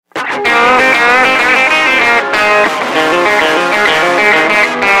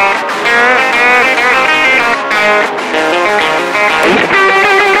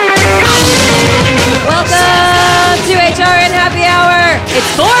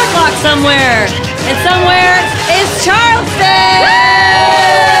It's 4 o'clock somewhere, and somewhere is Charleston!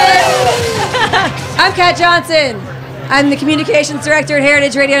 I'm Kat Johnson. I'm the Communications Director at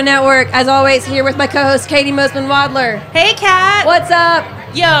Heritage Radio Network. As always, here with my co-host, Katie Mosman-Wadler. Hey, Kat. What's up?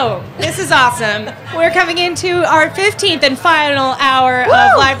 Yo, this is awesome. We're coming into our 15th and final hour of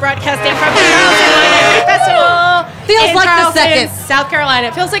live broadcasting from the Charleston Wine and Food Festival. Feels like Charleston, the second. South Carolina.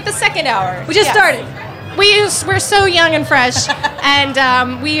 It feels like the second hour. We just started. We're so young and fresh,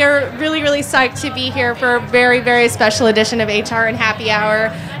 and we are really, really psyched to be here for a very, very special edition of HR and Happy Hour.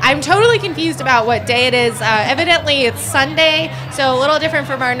 I'm totally confused about what day it is. Evidently, it's Sunday, so a little different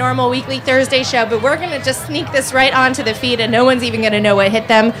from our normal weekly Thursday show, but we're going to just sneak this right onto the feed, and no one's even going to know what hit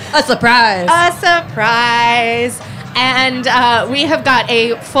them. A surprise. A surprise. And we have got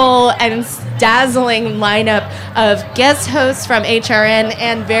a full and dazzling lineup of guest hosts from HRN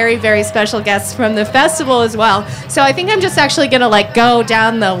and very, very special guests from the festival as well. So I think I'm just actually going to go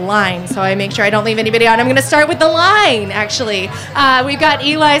down the line so I make sure I don't leave anybody out. I'm going to start with the line, actually. We've got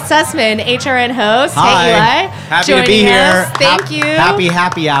Eli Sussman, HRN host. Hi. Hey, Eli. Happy to be here. Thank you.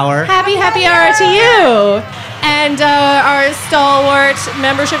 Happy hour. Happy hour to you. And our stalwart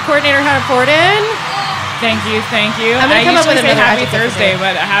membership coordinator, Hannah Forden. Thank you. I'm gonna come up with say another happy adjective Thursday,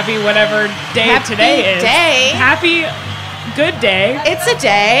 but happy whatever day Happy today is. day. Happy good day. It's a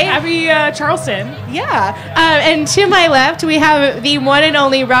day. Happy Charleston. Yeah. And to my left, we have the one and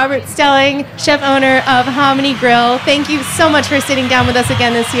only Robert Stelling, chef owner of Hominy Grill. Thank you so much for sitting down with us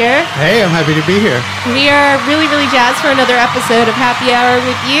again this year. Hey, I'm happy to be here. We are really, really jazzed for another episode of Happy Hour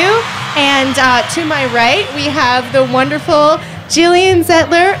with you. And to my right, we have the wonderful Jillian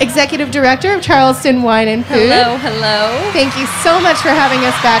Zettler, Executive Director of Charleston Wine and Food. Hello. Thank you so much for having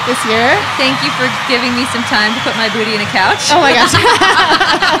us back this year. Thank you for giving me some time to put my booty in a couch. Oh my gosh.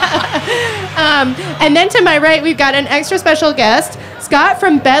 And then to my right, we've got an extra special guest, Scott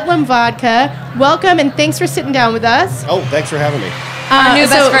from Bedlam Vodka. Welcome and thanks for sitting down with us. Oh, thanks for having me. Our new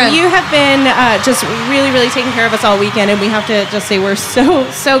best friend. You have been just really, really taking care of us all weekend, and we have to just say we're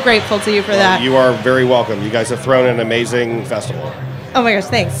so grateful to you for that. You are very welcome. You guys have thrown an amazing festival. Oh my gosh,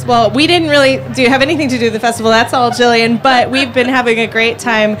 thanks. Well, we didn't really have anything to do with the festival. That's all Jillian. But we've been having a great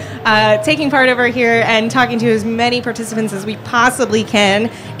time taking part over here and talking to as many participants as we possibly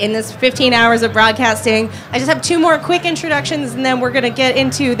can in this 15 hours of broadcasting. I just have 2 more quick introductions, and then we're going to get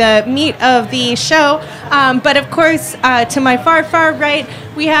into the meat of the show. But of course, to my far, far right,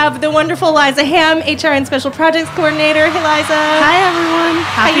 we have the wonderful Liza Ham, HRN Special Projects Coordinator. Hey, Liza. Hi, everyone.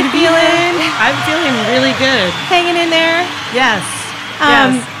 How you feeling? I'm feeling really good. Hanging in there? Yes.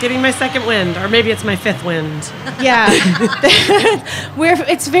 Yes, getting my second wind, or maybe it's my 5th wind. Yeah,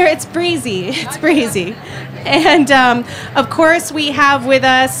 it's breezy. It's breezy, and of course we have with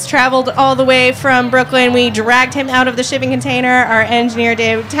us, traveled all the way from Brooklyn. We dragged him out of the shipping container. Our engineer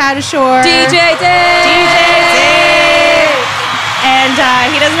Dave Tadashore. DJ Dave. And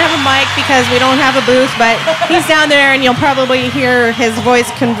he doesn't have a mic because we don't have a booth, but he's down there, and you'll probably hear his voice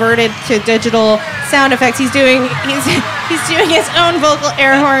converted to digital sound effects. He's doing his own vocal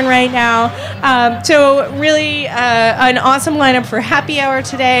air horn right now. So really an awesome lineup for Happy Hour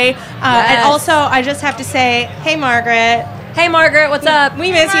today. And also, I just have to say, hey, Margaret. Hey, Margaret, what's up?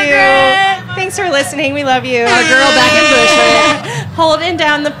 We miss you. Thanks for listening. We love you. Our girl back in Bushwick. Holding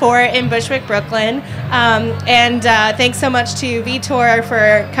down the fort in Bushwick, Brooklyn. And thanks so much to Vitor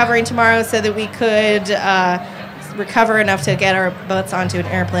for covering tomorrow so that we could recover enough to get our boats onto an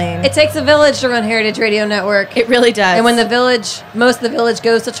airplane. It takes a village to run Heritage Radio Network. It really does. And when most of the village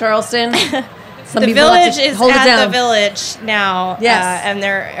goes to Charleston, some the people village have to is hold it at down. the village now. Yes. And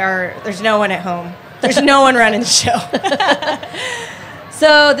there's no one at home. There's no one running the show.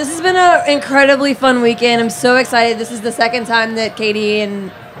 So this has been an incredibly fun weekend. I'm so excited. This is the second time that Katie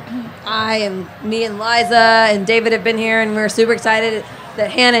and I and me and Liza and David have been here, and we're super excited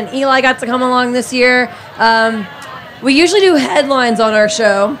that Hannah and Eli got to come along this year. We usually do headlines on our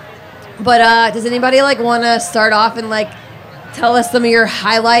show, but does anybody want to start off and tell us some of your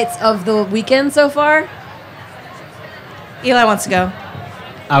highlights of the weekend so far? Eli wants to go.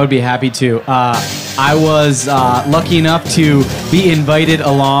 I would be happy to. I was lucky enough to be invited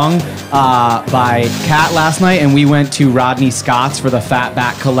along by Kat last night, and we went to Rodney Scott's for the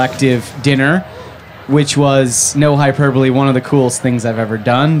Fatback Collective dinner, which was, no hyperbole, one of the coolest things I've ever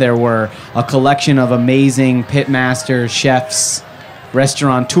done. There were a collection of amazing pitmasters, chefs,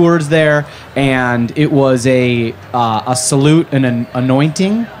 restaurateurs there, and it was a salute and an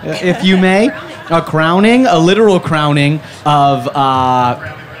anointing, if you may, a crowning, a literal crowning of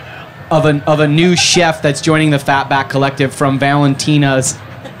a new chef that's joining the Fatback Collective from Valentina's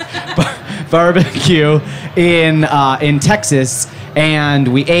barbecue in Texas, and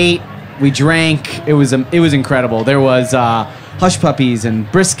we ate, we drank. It was incredible. There was hush puppies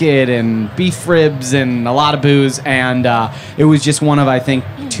and brisket and beef ribs and a lot of booze, and it was just one of, I think,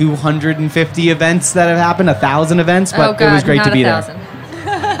 250 events that have happened, 1,000 events, but it was great to be there.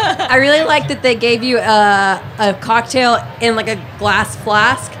 I really like that they gave you a cocktail in like a glass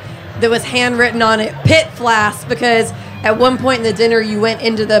flask that was handwritten on it, pit flask, because at one point in the dinner you went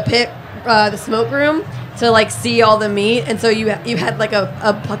into the pit, the smoke room, to like see all the meat, and so you had like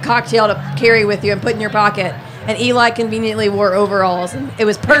a cocktail to carry with you and put in your pocket. And Eli conveniently wore overalls, and it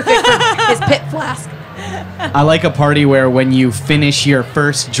was perfect for his pit flask. I like a party where when you finish your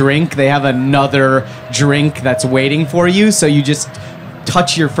first drink, they have another drink that's waiting for you, so you just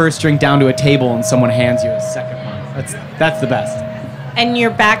touch your first drink down to a table and someone hands you a second one. That's the best. And your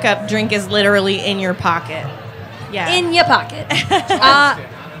backup drink is literally in your pocket. Yeah. In your pocket.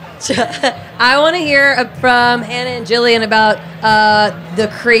 I want to hear from Hannah and Jillian about the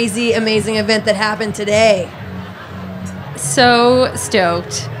crazy, amazing event that happened today. So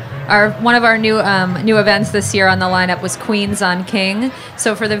stoked. One of our new events this year on the lineup was Queens on King.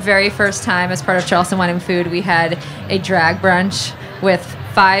 So for the very first time, as part of Charleston Wine and Food, we had a drag brunch with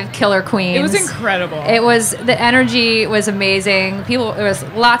 5 killer queens. It was incredible. The energy was amazing. There was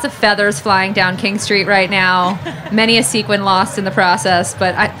lots of feathers flying down King Street right now. Many a sequin lost in the process,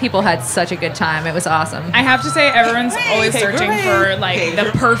 but people had such a good time. It was awesome. I have to say, everyone's always searching for like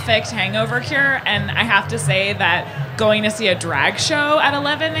the perfect hangover cure, and I have to say that going to see a drag show at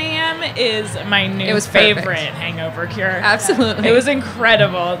 11 a.m. is my new favorite hangover cure. Absolutely. It was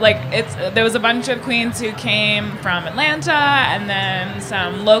incredible. There was a bunch of queens who came from Atlanta and then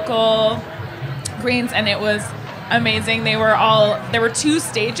some local queens, and it was amazing. There were 2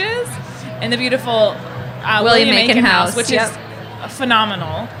 stages in the beautiful William Macon House, which is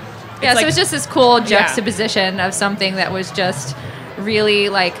phenomenal. Yeah, so it was just this cool juxtaposition of something that was just really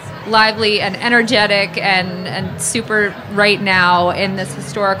like lively and energetic and super right now in this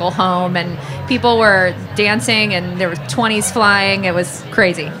historical home, and people were dancing and there were 20s flying. It was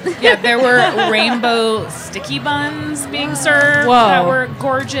crazy. Yeah, there were rainbow sticky buns being served that were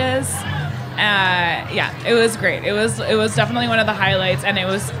gorgeous. It was great. It was definitely one of the highlights, and it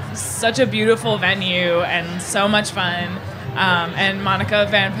was such a beautiful venue and so much fun. And Monica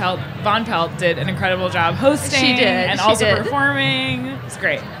Von Pelt did an incredible job hosting. She did. And also performing. It's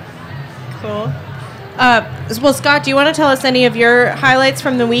great. Cool. Well, Scott, do you want to tell us any of your highlights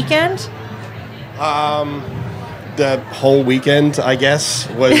from the weekend? The whole weekend, I guess,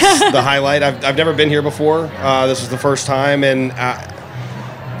 was the highlight. I've never been here before. This is the first time, and I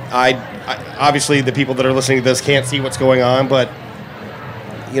obviously the people that are listening to this can't see what's going on, but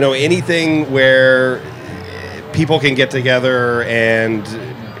anything where people can get together and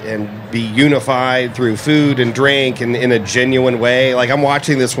be unified through food and drink and in a genuine way. Like, I'm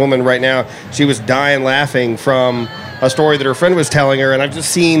watching this woman right now. She was dying laughing from a story that her friend was telling her, and I've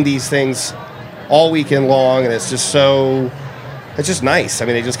just seen these things all weekend long, and it's just nice. I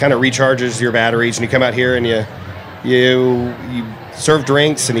mean, it just kind of recharges your batteries, and you come out here and you serve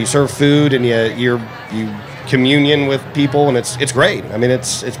drinks and you serve food and you communion with people, and it's great. I mean,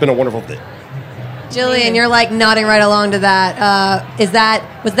 it's been a wonderful thing. Jillian, you're like nodding right along to that.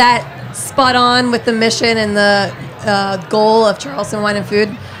 Was that spot on with the mission and the goal of Charleston Wine and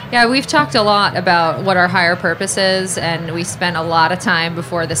Food? Yeah, we've talked a lot about what our higher purpose is, and we spent a lot of time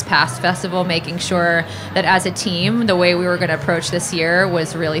before this past festival making sure that as a team, the way we were going to approach this year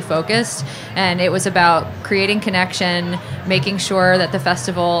was really focused. And it was about creating connection, making sure that the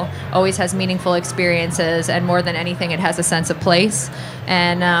festival always has meaningful experiences, and more than anything, it has a sense of place.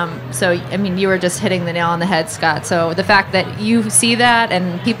 And so, I mean, you were just hitting the nail on the head, Scott. So the fact that you see that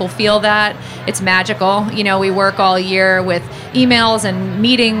and people feel that, it's magical. We work all year with emails and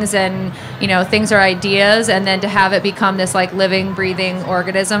meetings and, things are ideas. And then to have it become this like living, breathing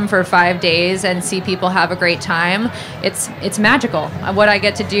organism for 5 days and see people have a great time, it's magical. What I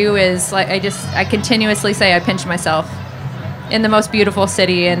get to do is I continuously say I pinch myself in the most beautiful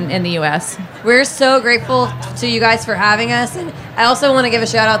city in the U.S. We're so grateful to you guys for having us. And I also want to give a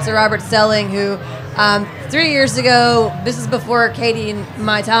shout out to Robert Stelling, who 3 years ago, this is before Katie and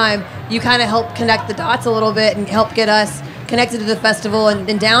my time, you kind of helped connect the dots a little bit and help get us connected to the festival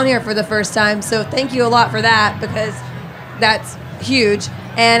and down here for the first time. So thank you a lot for that, because that's huge.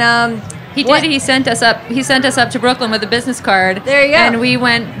 And He What- did. He sent us up. He sent us up to Brooklyn with a business card. There you go. And we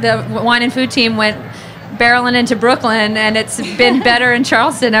went. The wine and food team went barreling into Brooklyn, and it's been better in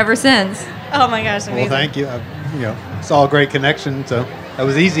Charleston ever since. Oh my gosh, Well, amazing. thank you. It's all a great connection, so that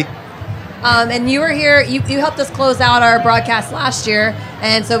was easy. And you were here. You helped us close out our broadcast last year,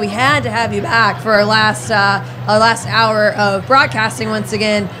 and so we had to have you back for our last hour of broadcasting once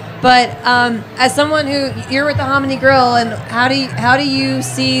again. But as someone who you're with the Hominy Grill, and how do you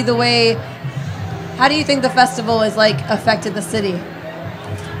see the way? How do you think the festival has affected the city?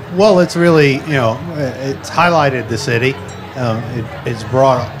 Well, it's really, it's highlighted the city. It's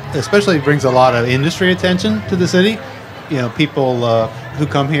brought, especially brings a lot of industry attention to the city. People who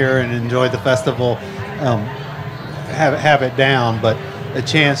come here and enjoy the festival have it down, but a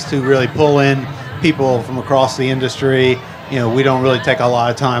chance to really pull in people from across the industry. We don't really take a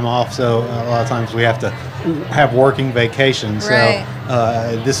lot of time off, so a lot of times we have to have working vacations. Right.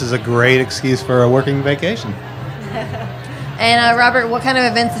 So this is a great excuse for a working vacation. And Robert, what kind of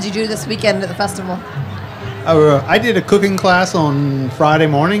events did you do this weekend at the festival? I did a cooking class on Friday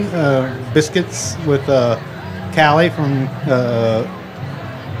morning, biscuits with Callie from,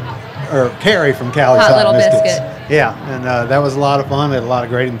 or Carrie from Callie's Hot Hot Little Biscuits. Biscuit. Yeah, and that was a lot of fun. We had a lot of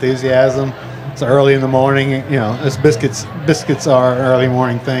great enthusiasm. It's early in the morning, this biscuits are an early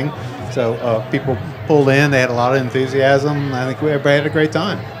morning thing. So people pulled in, they had a lot of enthusiasm. I think everybody had a great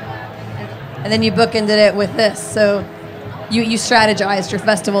time. And then you bookended it with this. So you strategized your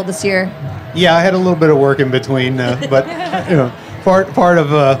festival this year. Yeah, I had a little bit of work in between, but part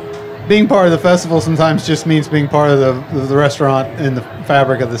of being part of the festival sometimes just means being part of the restaurant and the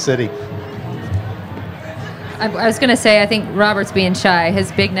fabric of the city. I was going to say, I think Robert's being shy.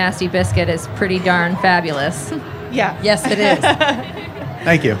 His big nasty biscuit is pretty darn fabulous. Yeah. Yes, it is.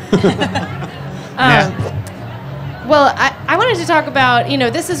 Thank you. Well, I wanted to talk about,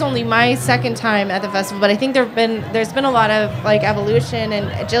 this is only my second time at the festival, but I think there's been a lot of evolution. And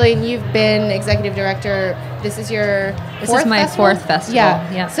Jillian, you've been executive director. This is your This fourth is my festival? fourth festival.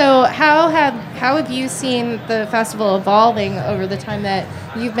 Yeah. So how have you seen the festival evolving over the time that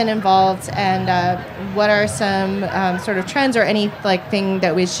you've been involved, and what are some sort of trends or any thing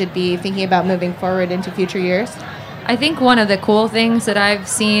that we should be thinking about moving forward into future years? I think one of the cool things that I've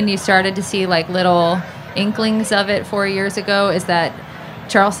seen, you started to see little inklings of it 4 years ago, is that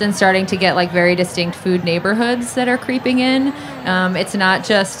Charleston's starting to get very distinct food neighborhoods that are creeping in. It's not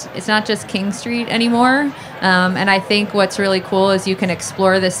just King Street anymore. And I think what's really cool is you can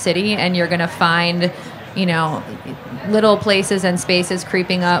explore the city and you're going to find, little places and spaces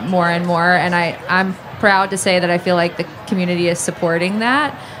creeping up more and more. And I'm proud to say that I feel like the community is supporting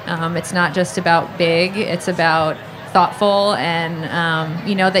that. It's not just about big, it's about thoughtful, and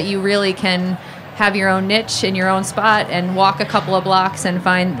that you really can have your own niche in your own spot and walk a couple of blocks and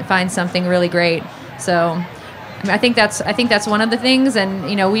find something really great. So I think that's one of the things,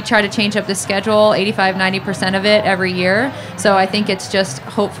 and we try to change up the schedule 85-90% of it every year. So I think it's just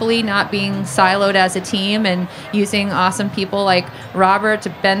hopefully not being siloed as a team and using awesome people like Robert to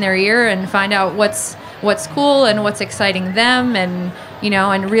bend their ear and find out what's cool and what's exciting them, and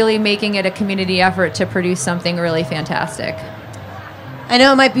and really making it a community effort to produce something really fantastic. I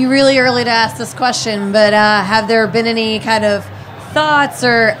know it might be really early to ask this question, but have there been any kind of thoughts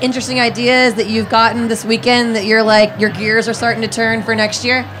or interesting ideas that you've gotten this weekend that you're your gears are starting to turn for next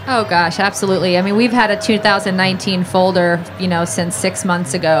year? Oh gosh, absolutely. I mean, we've had a 2019 folder, since 6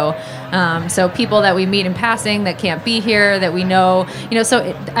 months ago. So people that we meet in passing that can't be here, that we know,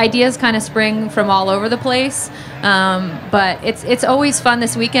 ideas kind of spring from all over the place. But it's always fun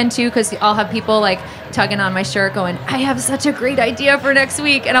this weekend too, because I'll have people tugging on my shirt going, I have such a great idea for next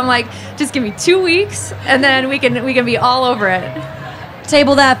week. And I'm like, just give me 2 weeks and then we can be all over it.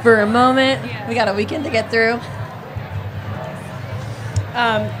 Table that for a moment. We got a weekend to get through.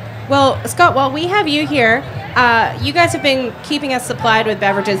 Well, Scott, while we have you here, you guys have been keeping us supplied with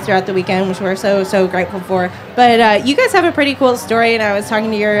beverages throughout the weekend, which we're so grateful for. But you guys have a pretty cool story, and I was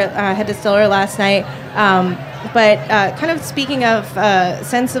talking to your head distiller last night. But kind of speaking of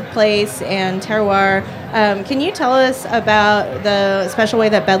sense of place and terroir, can you tell us about the special way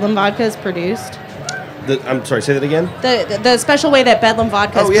that Bedlam vodka is produced? I'm sorry, say that again? The special way that Bedlam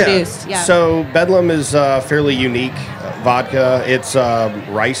vodka is produced. Yeah. So Bedlam is fairly unique vodka. It's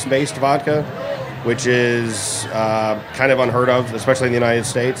rice-based vodka, which is kind of unheard of, especially in the United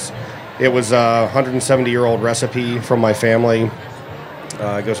States. It was a 170-year-old recipe from my family.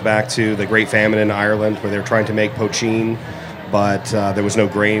 It goes back to the Great Famine in Ireland, where they were trying to make poachine, but there was no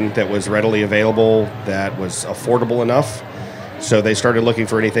grain that was readily available that was affordable enough. So they started looking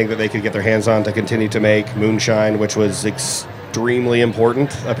for anything that they could get their hands on to continue to make moonshine, which was extremely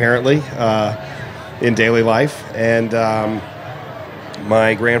important, apparently, in daily life. And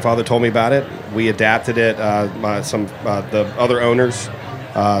my grandfather told me about it. We adapted it. The other owners,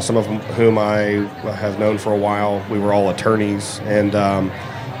 some of whom I have known for a while, we were all attorneys, and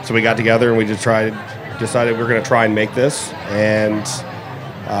so we got together and we just decided we were going to try and make this, and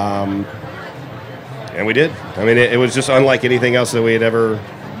we did. I mean, it was just unlike anything else that we'd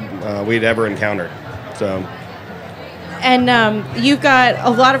ever encountered. So. And you've got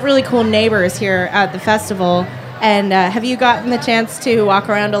a lot of really cool neighbors here at the festival. And have you gotten the chance to walk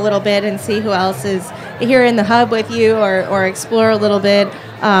around a little bit and see who else is here in the hub with you, or explore a little bit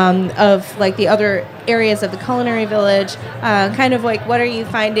of like the other areas of the Culinary Village? Kind of like, what are you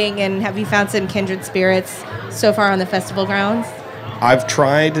finding, and have you found some kindred spirits so far on the festival grounds? I've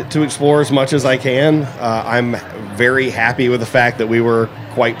tried to explore as much as I can. I'm very happy with the fact that we were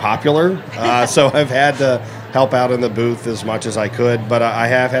quite popular, so I've had to help out in the booth as much as I could, but I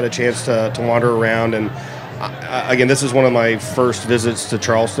have had a chance to wander around. And again, this is one of my first visits to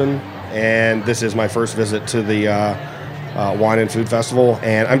Charleston, and this is my first visit to the Wine and Food Festival,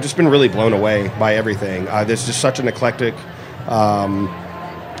 and I've just been really blown away by everything. There's just such an eclectic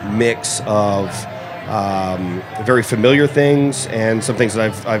mix of very familiar things and some things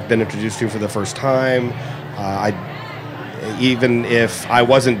that I've been introduced to for the first time. Even if I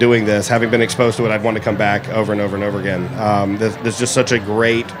wasn't doing this, having been exposed to it, I'd want to come back over and over and over again. There's just such a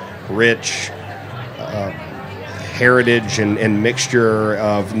great, rich heritage and mixture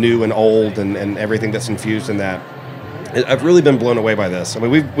of new and old and everything that's infused in that. I've really been blown away by this. I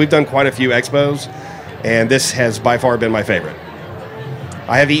mean, we've done quite a few expos, and this has by far been my favorite.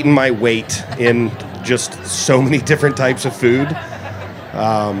 I have eaten my weight in just so many different types of food.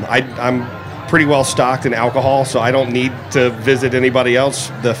 I'm pretty well stocked in alcohol, so I don't need to visit anybody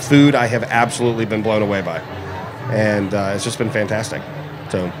else. The food I have absolutely been blown away by, and it's just been fantastic.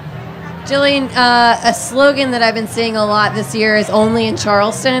 So. Jillian, a slogan that I've been seeing a lot this year is "Only in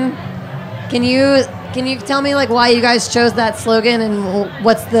Charleston." Can you tell me like why you guys chose that slogan and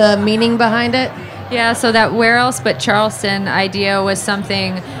what's the meaning behind it? Yeah, so that "Where else but Charleston" idea was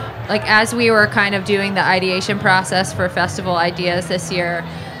something like, as we were kind of doing the ideation process for festival ideas this year,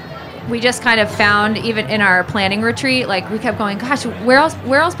 we just kind of found, even in our planning retreat, like we kept going, gosh, where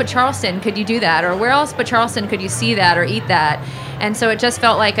else but Charleston could you do that? Or where else but Charleston could you see that or eat that? And so it just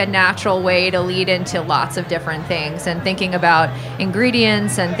felt like a natural way to lead into lots of different things, and thinking about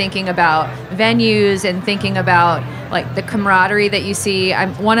ingredients and thinking about venues and thinking about like the camaraderie that you see.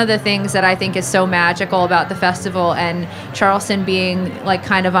 One of the things that I think is so magical about the festival, and Charleston being like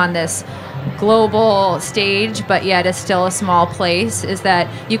kind of on this global stage, but yet it's still a small place, is that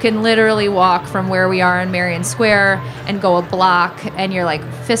you can literally walk from where we are in Marion Square and go a block, and you're like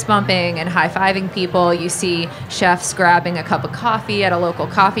fist bumping and high-fiving people. You see chefs grabbing a cup of coffee at a local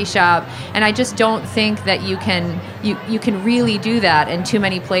coffee shop, and I just don't think that you can really do that in too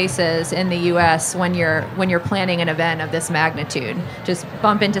many places in the U.S. when you're planning an event of this magnitude. Just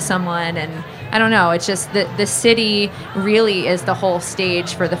bump into someone, and I don't know, it's just that the city really is the whole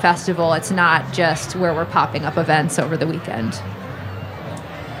stage for the festival. It's not just where we're popping up events over the weekend.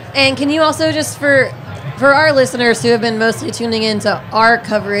 And can you also, just for our listeners who have been mostly tuning into our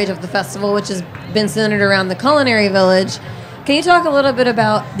coverage of the festival, which has been centered around the Culinary Village, can you talk a little bit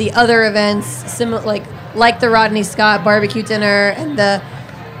about the other events, like the Rodney Scott barbecue dinner and the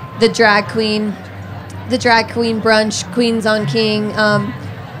drag queen brunch, Queens on King?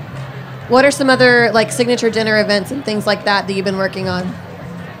 What are some other like signature dinner events and things like that you've been working on?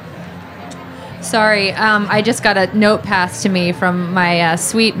 Sorry, I just got a note passed to me from my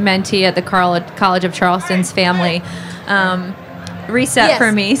sweet mentee at the College of Charleston's family. Reset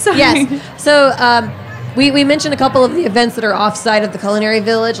for me. Sorry. Yes. So we mentioned a couple of the events that are offsite of the Culinary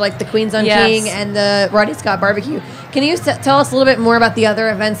Village, like the Queens on King and the Rodney Scott barbecue. Can you tell us a little bit more about the other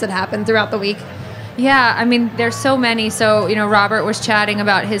events that happened throughout the week? Yeah, I mean, there's so many. So, Robert was chatting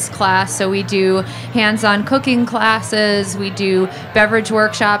about his class. So we do hands-on cooking classes. We do beverage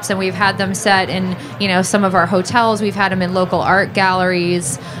workshops, and we've had them set in, some of our hotels. We've had them in local art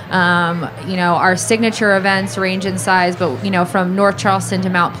galleries. Our signature events range in size, but, from North Charleston to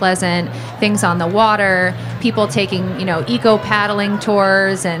Mount Pleasant, things on the water, people taking, eco paddling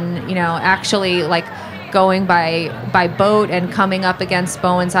tours, and, actually like going by boat and coming up against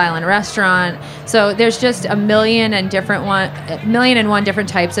Bowen's Island Restaurant. So there's just a million and one different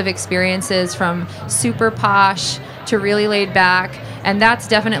types of experiences, from super posh to really laid back. And that's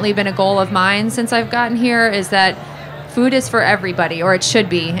definitely been a goal of mine since I've gotten here, is that food is for everybody, or it should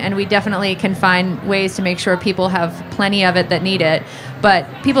be, and we definitely can find ways to make sure people have plenty of it that need it. But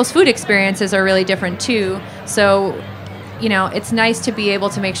people's food experiences are really different too. So it's nice to be able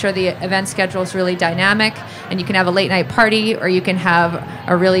to make sure the event schedule is really dynamic, and you can have a late night party, or you can have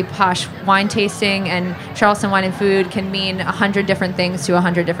a really posh wine tasting, and Charleston Wine and Food can mean 100 different things to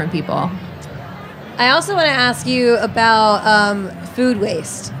 100 different people. I also want to ask you about food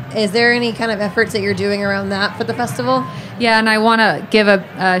waste. Is there any kind of efforts that you're doing around that for the festival? Yeah, and I want to give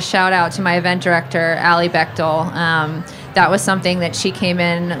a shout out to my event director, Allie Bechtel. That was something that she came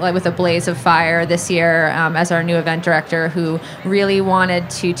in with a blaze of fire this year as our new event director, who really wanted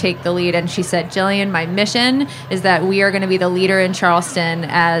to take the lead. And she said, Jillian, my mission is that we are going to be the leader in Charleston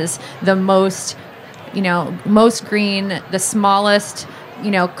as the most green, the smallest,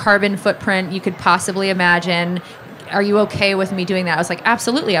 carbon footprint you could possibly imagine. Are you okay with me doing that? I was like,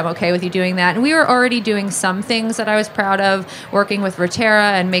 absolutely, I'm okay with you doing that. And we were already doing some things that I was proud of, working with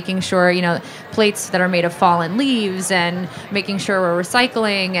Roterra and making sure, plates that are made of fallen leaves, and making sure we're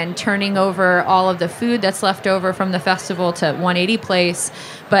recycling and turning over all of the food that's left over from the festival to 180 Place.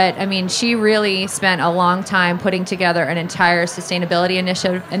 But I mean, she really spent a long time putting together an entire sustainability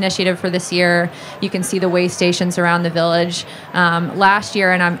initiative for this year. You can see the waste stations around the village. Last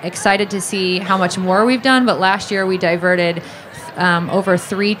year, and I'm excited to see how much more we've done, but last year we diverted over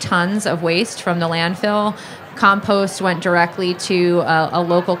 3 tons of waste from the landfill. Compost went directly to a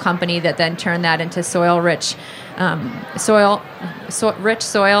local company that then turned that into rich soil.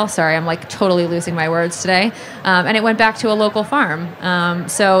 Sorry, I'm like totally losing my words today. And it went back to a local farm.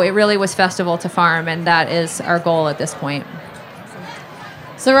 So it really was festival to farm, and that is our goal at this point.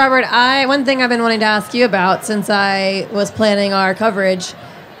 So Robert, one thing I've been wanting to ask you about since I was planning our coverage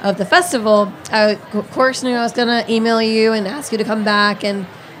of the festival, I of course knew I was going to email you and ask you to come back, and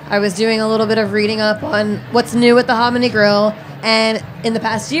I was doing a little bit of reading up on what's new at the Hominy Grill, and in the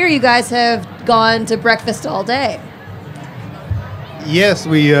past year, you guys have gone to breakfast all day. Yes,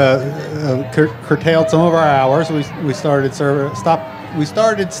 we curtailed some of our hours. We started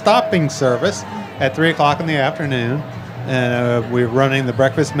stopping service at 3:00 in the afternoon, and we're running the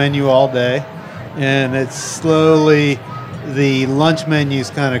breakfast menu all day, and it's slowly the lunch menu's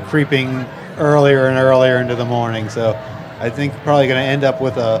kind of creeping earlier and earlier into the morning. So I think probably going to end up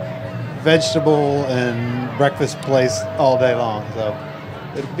with a vegetable and breakfast place all day long. So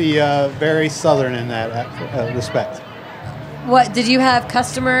it'll be very southern in that respect. What did you have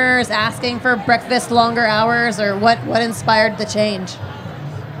customers asking for breakfast longer hours, or what inspired the change?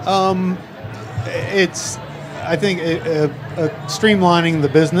 It's, I think, streamlining the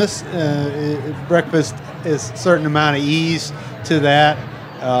business. Breakfast is a certain amount of ease to that.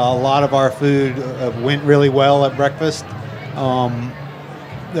 A lot of our food went really well at breakfast.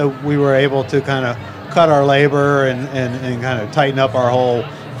 We were able to kind of cut our labor and kind of tighten up our whole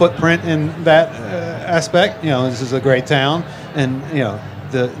footprint in that aspect. This is a great town, and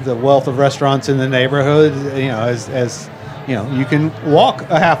the wealth of restaurants in the neighborhood. As you can walk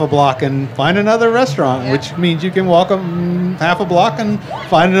a half a block and find another restaurant, which means you can walk half a block and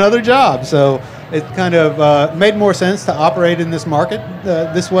find another job. So it kind of made more sense to operate in this market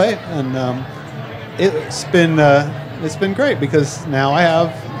this way, and it's been great because now I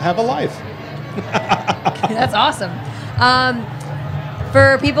have a life. That's awesome.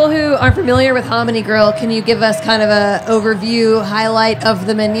 For people who aren't familiar with Hominy Grill, can you give us kind of a overview highlight of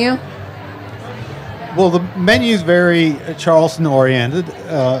the menu? Well, the menu is very Charleston oriented.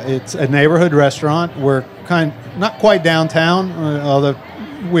 It's a neighborhood restaurant. We're not quite downtown, although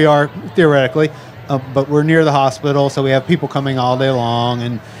we are theoretically, but we're near the hospital, so we have people coming all day long,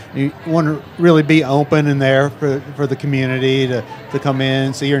 and you want to really be open in there for the community to come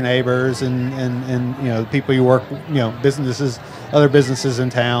in, see your neighbors and people you work, businesses, other businesses in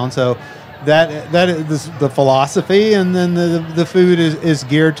town. So that is the philosophy, and then the food is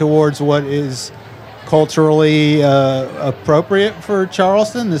geared towards what is culturally appropriate for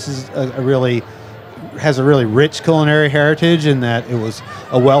Charleston. This is has a really rich culinary heritage in that it was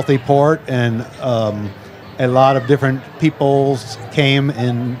a wealthy port, and a lot of different peoples came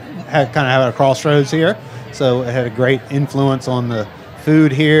and had a crossroads here. So it had a great influence on the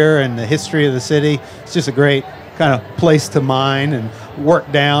food here and the history of the city. It's just a great kind of place to mine and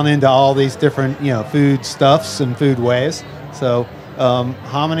work down into all these different food stuffs and food ways. So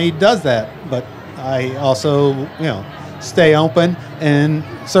Hominy does that, but I also stay open and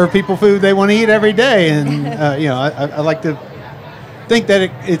serve people food they want to eat every day. And I like to think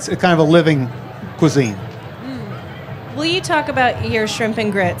that it's a kind of a living cuisine. Will you talk about your shrimp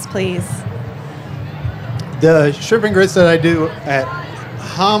and grits, please? The shrimp and grits that I do at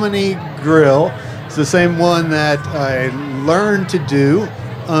Hominy Grill is the same one that I learned to do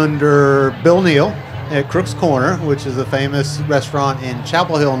under Bill Neal at Crook's Corner, which is a famous restaurant in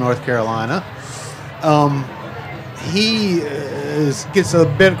Chapel Hill, North Carolina. he gets a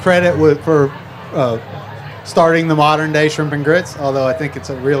bit of credit for starting the modern day shrimp and grits, although I think it's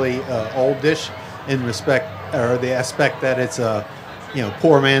a really old dish in respect, or the aspect that it's a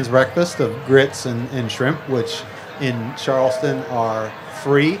poor man's breakfast of grits and shrimp, which in Charleston are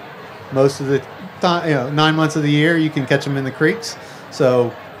free most of the time. 9 months of the year you can catch them in the creeks.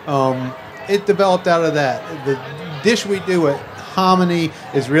 So it developed out of that. The dish we do at Hominy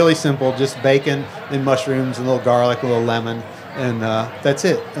is really simple, just bacon and mushrooms and a little garlic, a little lemon, and that's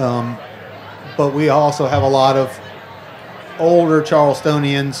it. But we also have a lot of older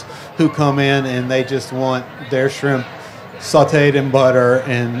Charlestonians who come in and they just want their shrimp sauteed in butter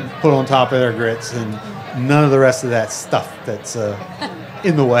and put on top of their grits, and none of the rest of that stuff that's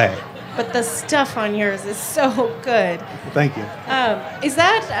in the way. But the stuff on yours is so good. Well, thank you. Is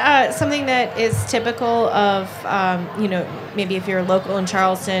that something that is typical of, maybe if you're local in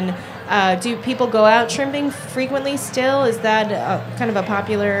Charleston, do people go out shrimping frequently still? Is that kind of a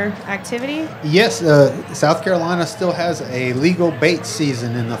popular activity? Yes, South Carolina still has a legal bait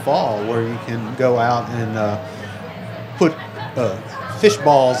season in the fall where you can go out and put fish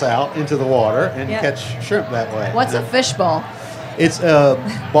balls out into the water and catch shrimp that way. What's a fish ball? It's a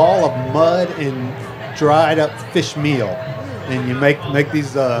ball of mud and dried up fish meal, and you make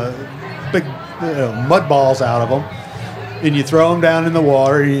these big mud balls out of them, and you throw them down in the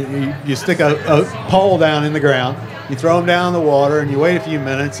water. You stick a pole down in the ground, you throw them down in the water, and you wait a few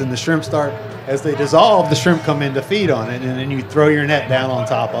minutes, and the shrimp start, as they dissolve, the shrimp come in to feed on it, and then you throw your net down on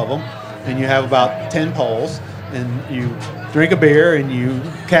top of them, and you have about 10 poles, and you drink a beer and you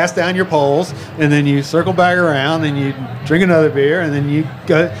cast down your poles, and then you circle back around and you drink another beer, and then you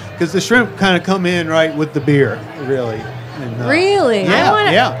go, because the shrimp kind of come in right with the beer, really. And, really?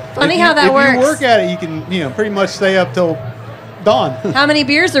 Yeah. Funny how that works. If you work at it, you can pretty much stay up till dawn. How many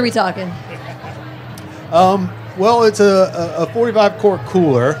beers are we talking? Well, it's a 45 quart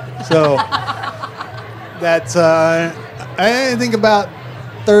cooler, so that's I think about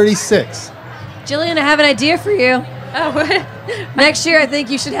 36. Jillian, I have an idea for you. Oh, what? Next year, I think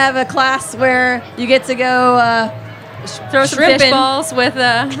you should have a class where you get to go throw some fish balls with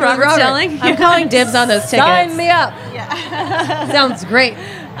Robert Stelling. I'm calling dibs on those tickets. Sign me up. Yeah. Sounds great.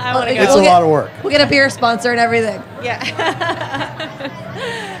 I want to go. It's a lot of work. We'll get a beer sponsor and everything. Yeah.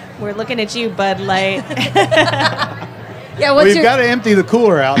 We're looking at you, Bud Light. Yeah. We've got to empty the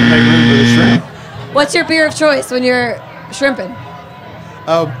cooler out and make room for the shrimp. What's your beer of choice when you're shrimping?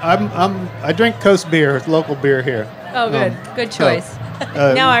 I drink Coast beer, it's local beer here. Oh, good. Good choice.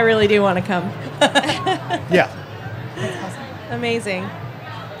 Now I really do want to come. Yeah. Amazing.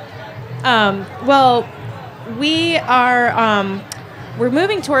 Well, we are we're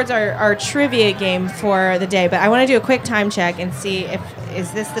moving towards our trivia game for the day, but I want to do a quick time check and see if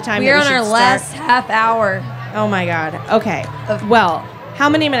is this the time We're that we on our should last start? half hour. Oh my God. Okay. Well, how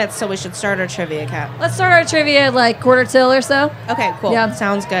many minutes till we should start our trivia, Kat? Let's start our trivia at like quarter till or so. Okay, cool. Yeah.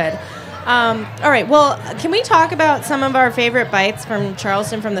 Sounds good. All right. Well, can we talk about some of our favorite bites from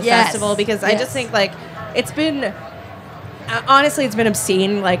Charleston from the festival? Because I just think like it's been honestly it's been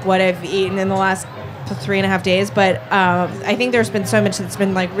obscene like what I've eaten in the last 3.5 days. But I think there's been so much that's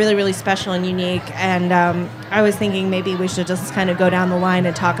been like really really special and unique. And I was thinking maybe we should just kind of go down the line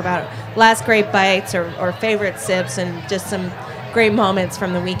and talk about last great bites or favorite sips and just some great moments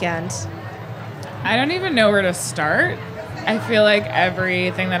from the weekend. I don't even know where to start. I feel like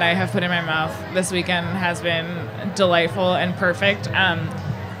everything that I have put in my mouth this weekend has been delightful and perfect.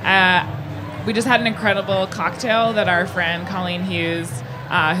 We just had an incredible cocktail that our friend Colleen Hughes,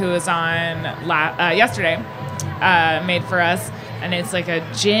 who was on yesterday, made for us. And it's like a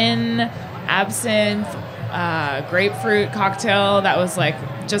gin, absinthe, grapefruit cocktail that was like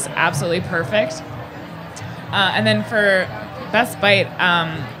just absolutely perfect. And then for best bite,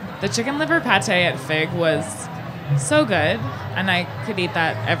 the chicken liver pate at Fig was so good, and I could eat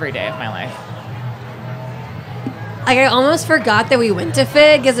that every day of my life. Like I almost forgot that we went to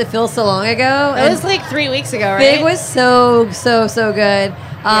Fig because it feels so long ago. It was like 3 weeks ago, right? Fig was so good.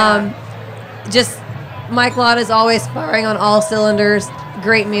 Just Mike Lott is always firing on all cylinders.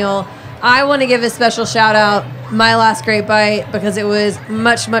 Great meal. I want to give a special shout out my last great bite because it was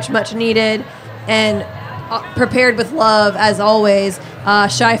much needed and prepared with love as always.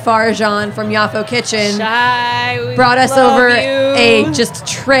 Shai Farjan from Yafo Kitchen brought us over a just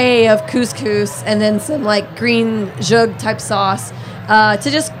tray of couscous and then some like green jug type sauce to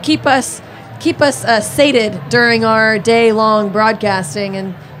just keep us sated during our day long broadcasting.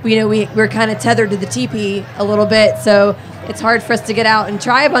 And we're kind of tethered to the teepee a little bit, so it's hard for us to get out and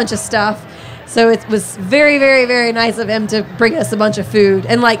try a bunch of stuff. So it was very, very, very nice of him to bring us a bunch of food.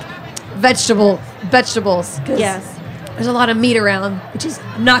 And like vegetables. 'Cause Yes. there's a lot of meat around, which is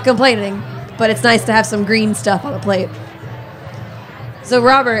I'm not complaining, but it's nice to have some green stuff on the plate. So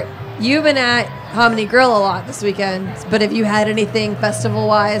Robert, you've been at Hominy Grill a lot this weekend, but have you had anything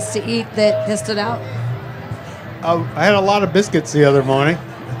festival-wise to eat that has stood out? I had a lot of biscuits the other morning.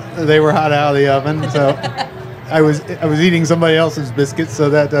 They were hot out of the oven, so I was eating somebody else's biscuits, so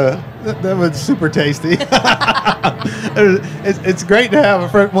that was super tasty. It's great to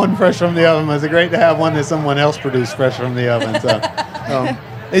have one fresh from the oven. It's great to have one that someone else produced fresh from the oven. So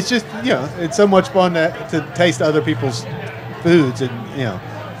it's just it's so much fun to taste other people's foods, and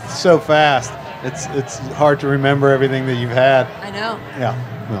so fast. It's hard to remember everything that you've had. I know. Yeah.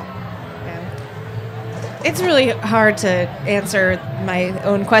 Well. It's really hard to answer my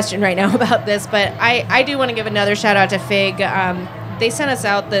own question right now about this, but I do want to give another shout out to Fig. They sent us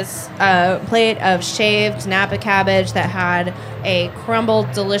out this plate of shaved Napa cabbage that had a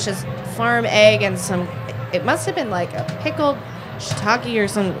crumbled, delicious farm egg and it must have been like a pickled shiitake or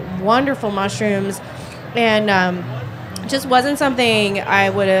some wonderful mushrooms. And just wasn't something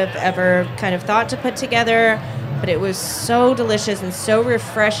I would have ever kind of thought to put together. But it was so delicious and so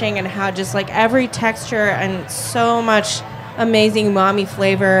refreshing, and had just like every texture and so much amazing umami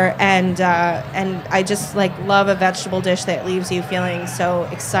flavor. And I just like love a vegetable dish that leaves you feeling so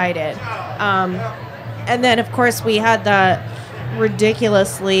excited. And then of course we had the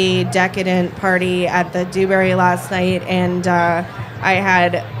ridiculously decadent party at the Dewberry last night, and I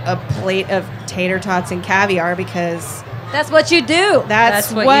had a plate of tater tots and caviar because That's what you do.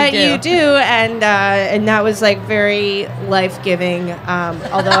 That's what you do, and that was like very life-giving.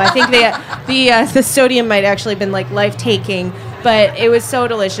 Although I think the sodium might actually have been like life-taking, but it was so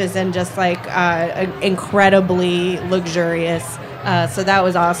delicious and just like incredibly luxurious. So that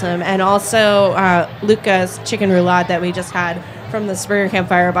was awesome, and also Luca's chicken roulade that we just had from the Spurrier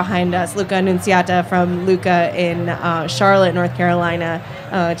Campfire behind us. Luca Annunziata from Luca in Charlotte, North Carolina,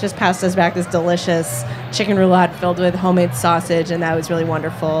 just passed us back this delicious chicken roulade filled with homemade sausage, and that was really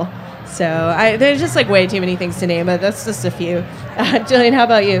wonderful. So there's just like way too many things to name, but that's just a few. Jillian, how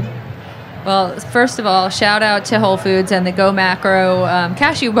about you? Well, first of all, shout out to Whole Foods and the Go Macro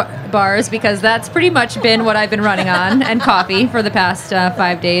cashew bars, because that's pretty much been what I've been running on, and coffee for the past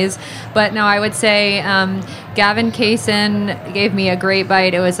 5 days. But no, I would say Gavin Kaysen gave me a great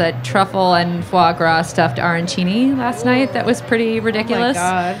bite. It was a truffle and foie gras stuffed arancini last night. That was pretty ridiculous. Oh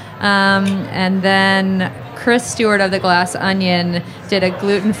my God. And then Chris Stewart of the Glass Onion did a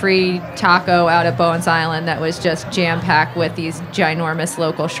gluten-free taco out of Bowen's Island that was just jam-packed with these ginormous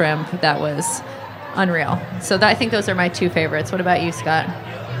local shrimp. That was unreal. So I think those are my two favorites. What about you, Scott?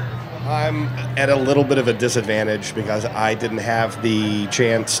 I'm at a little bit of a disadvantage because I didn't have the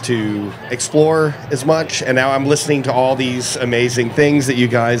chance to explore as much, and now I'm listening to all these amazing things that you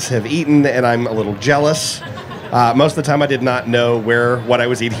guys have eaten, and I'm a little jealous. Most of the time I did not know where what I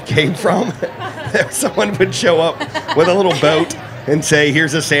was eating came from. Someone would show up with a little boat and say,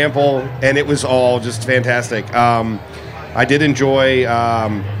 here's a sample, and it was all just fantastic. I did enjoy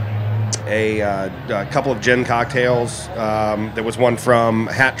a couple of gin cocktails. There was one from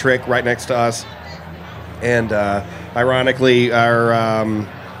Hat Trick right next to us, and ironically,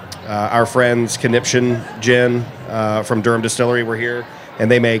 our friends Conniption Gin from Durham Distillery were here, and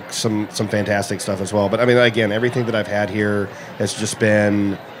they make some fantastic stuff as well. But I mean, again, everything that I've had here has just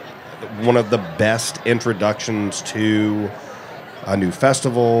been one of the best introductions to a new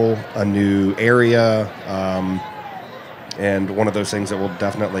festival, a new area, and one of those things that will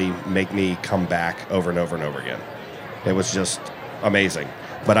definitely make me come back over and over and over again. It was just amazing.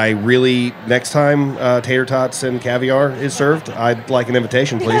 But I really, next time tater tots and caviar is served, I'd like an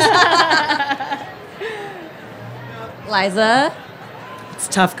invitation, please. Liza? It's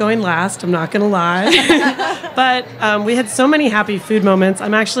tough going last, I'm not going to lie. But we had so many happy food moments.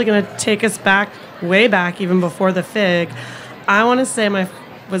 I'm actually going to take us back, way back, even before the Fig. I want to say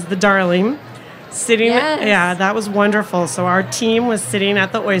was the Darling. Yeah, that was wonderful. So our team was sitting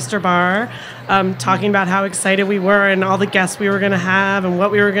at the Oyster Bar, talking about how excited we were and all the guests we were going to have and what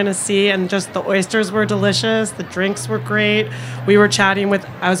we were going to see. And just the oysters were delicious. The drinks were great. We were chatting with,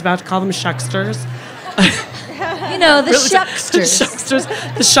 I was about to call them shucksters. You know, the shucksters.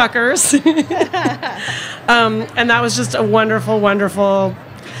 The shuckers. And that was just a wonderful, wonderful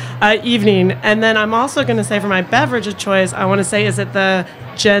evening. And then I'm also going to say for my beverage of choice, I want to say, is it the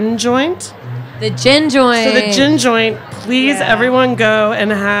Gin Joint? The Gin Joint. So the Gin Joint, please everyone go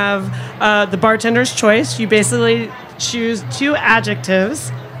and have the bartender's choice. You basically choose 2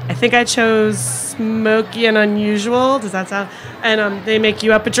 adjectives. I think I chose smoky and unusual. Does that sound? And they make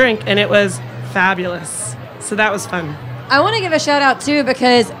you up a drink, and it was fabulous. So that was fun. I want to give a shout out too,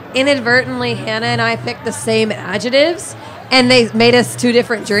 because inadvertently Hannah and I picked the same adjectives, and they made us two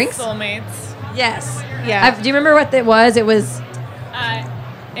different drinks. Soulmates. Yes. Yeah. Do you remember what it was? It was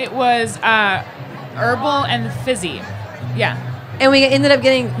It was herbal and fizzy. Yeah. and we ended up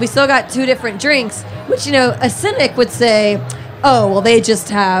we still got two different drinks, which, you know, a cynic would say, oh, well, they just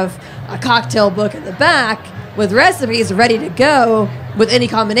have a cocktail book in the back with recipes ready to go with any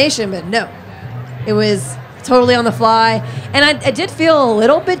combination. But no, it was totally on the fly. And I did feel a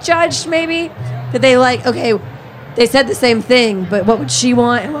little bit judged, maybe, that they okay, they said the same thing, but what would she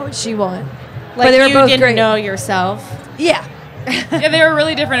want and what would she want? Like, but they were you both didn't great. know yourself. Yeah. Yeah, they were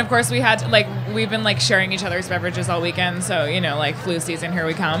really different. Of course, we've been sharing each other's beverages all weekend, so flu season, here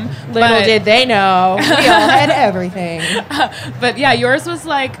we come. Little did they know, we all had everything. But yeah, yours was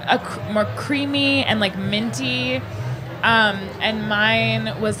more creamy and minty, and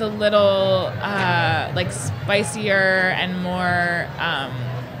mine was a little spicier and more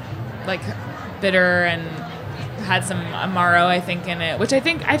bitter and had some Amaro, I think, in it, which I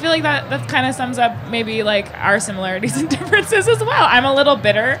feel like that kind of sums up maybe our similarities and differences as well. I'm a little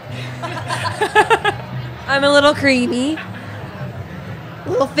bitter. I'm a little creamy, a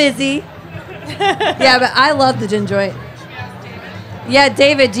little fizzy. Yeah, but I love the gin joint. Yeah,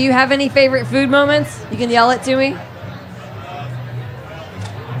 David, do you have any favorite food moments? You can yell it to me.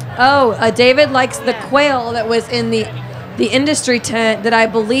 Oh, David likes the quail that was in the industry tent that I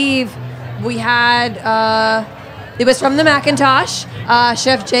believe we had. It was from the Macintosh,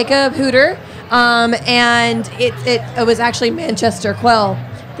 Chef Jacob Hooter, and it was actually Manchester quail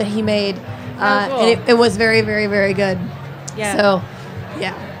that he made, cool. and it was very, very, very good. Yeah. So,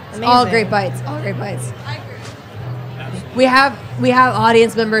 yeah, it's all Amazing. great bites. All great bites. We have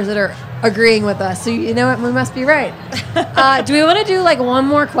audience members that are agreeing with us, so you know what, we must be right. Do we want to do one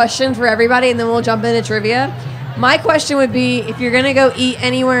more question for everybody, and then we'll jump into trivia? My question would be, if you're gonna go eat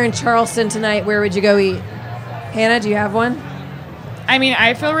anywhere in Charleston tonight, where would you go eat? Hannah, do you have one? I mean,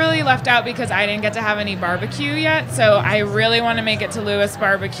 I feel really left out because I didn't get to have any barbecue yet, so I really want to make it to Lewis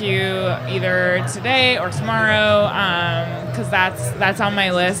Barbecue either today or tomorrow, because that's on my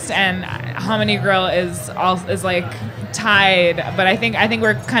list. And Hominy Grill is tied, but I think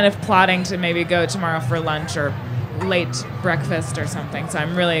we're kind of plotting to maybe go tomorrow for lunch or late breakfast or something. So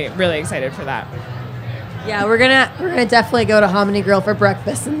I'm really, really excited for that. Yeah, we're gonna definitely go to Hominy Grill for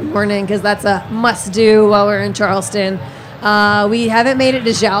breakfast in the morning because that's a must do while we're in Charleston. We haven't made it to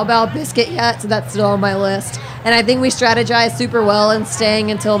Xiao Bao Biscuit yet, so that's still on my list. And I think we strategized super well in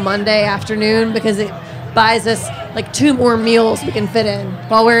staying until Monday afternoon because it buys us 2 more meals we can fit in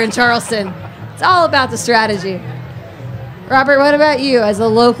while we're in Charleston. It's all about the strategy. Robert, what about you as a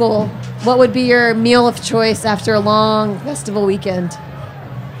local? What would be your meal of choice after a long festival weekend?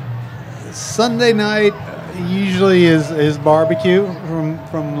 Sunday night usually is barbecue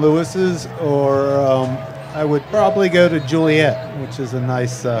from Lewis's, or I would probably go to Juliet, which is a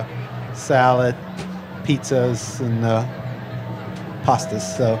nice salad, pizzas, and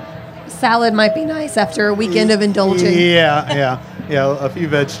pastas. So Salad might be nice after a weekend of indulging. Yeah, a few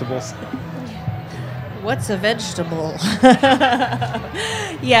vegetables. What's a vegetable?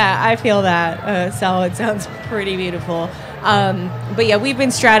 Yeah, I feel that. Salad sounds pretty beautiful. But yeah, we've been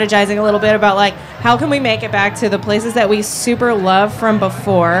strategizing a little bit about how can we make it back to the places that we super love from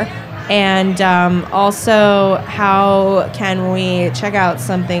before, and also how can we check out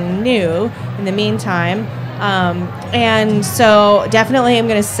something new in the meantime. And so definitely I'm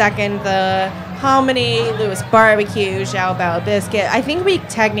going to second the Hominy, Lewis Barbecue, Xiao Bao Biscuit. I think we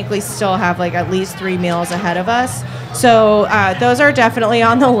technically still have at least 3 meals ahead of us. So those are definitely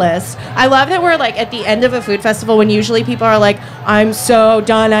on the list. I love that we're at the end of a food festival when usually people are I'm so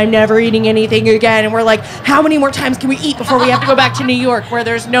done, I'm never eating anything again. And we're how many more times can we eat before we have to go back to New York where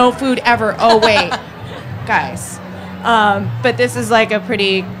there's no food ever? Oh, wait, guys. But this is a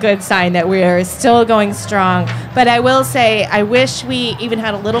pretty good sign that we're still going strong. But I will say, I wish we even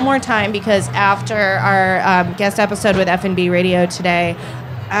had a little more time because after our guest episode with F&B Radio today,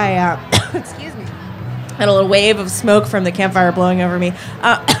 I, excuse me, had a little wave of smoke from the campfire blowing over me.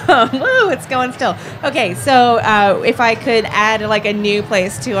 Woo, it's going still. Okay, so if I could add a new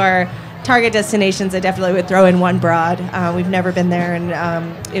place to our target destinations, I definitely would throw in One Broad. We've never been there,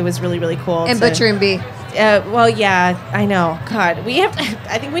 and it was really, really cool. And Butcher and Bee. Well, yeah, I know. God,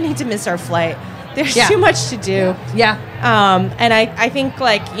 I think we need to miss our flight. There's too much to do. Yeah. And I think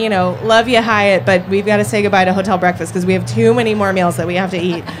love you, Hyatt, but we've got to say goodbye to hotel breakfast because we have too many more meals that we have to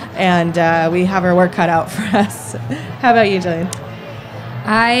eat, and we have our work cut out for us. How about you, Jillian?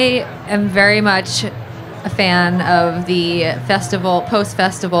 I am very much a fan of the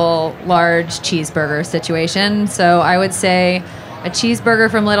post-festival large cheeseburger situation. So I would say a cheeseburger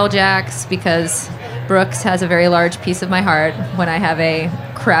from Little Jack's because Brooks has a very large piece of my heart when I have a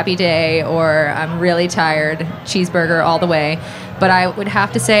crappy day or I'm really tired. Cheeseburger all the way. But I would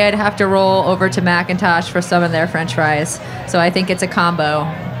have to say I'd have to roll over to Macintosh for some of their French fries. So I think it's a combo.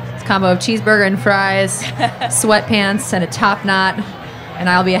 It's a combo of cheeseburger and fries, sweatpants, and a top knot, and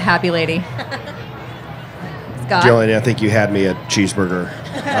I'll be a happy lady. Scott? Jillian, I think you had me a cheeseburger.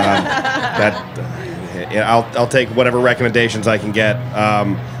 I'll take whatever recommendations I can get,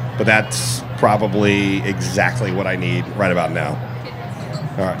 but that's probably exactly what I need right about now.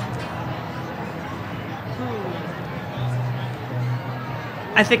 All right.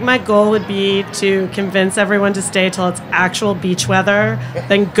 I think my goal would be to convince everyone to stay till it's actual beach weather,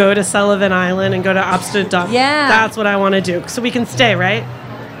 then go to Sullivan Island and go to Amsterdam. Yeah. That's what I want to do. So we can stay, right?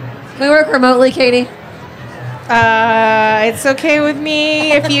 Can we work remotely, Katie? It's okay with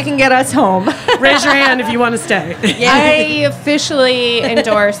me if you can get us home. Raise your hand if you want to stay. I officially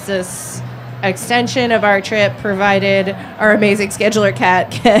endorse this extension of our trip, provided our amazing scheduler Kat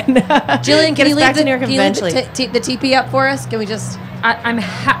can Jillian, get can us you back leave to New York the, can you leave eventually. the TP up for us? Can we just... I'm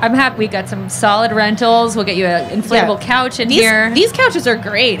happy. We got some solid rentals. We'll get you an inflatable couch in here. These couches are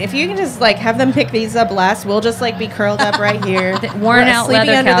great. If you can just like have them pick these up last, we'll just like be curled up right here. Worn out Sleeping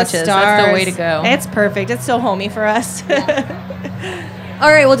leather under couches. That's the way to go. It's perfect. It's so homey for us. All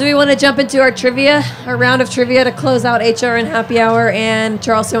right, well, do we want to jump into our trivia, our round of trivia to close out HRN Happy Hour and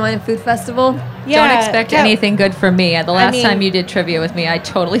Charleston Wine and Food Festival? Don't expect anything good from me. The last mean- time you did trivia with me, I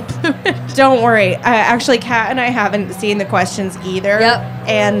totally blew it. Don't worry. Actually, Kat and I haven't seen the questions either. Yep.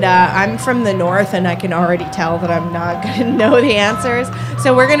 And I'm from the north, and I can already tell that I'm not going to know the answers.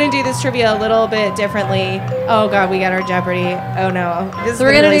 So we're going to do this trivia a little bit differently. Oh, God, we got our Jeopardy. Oh, no. This is So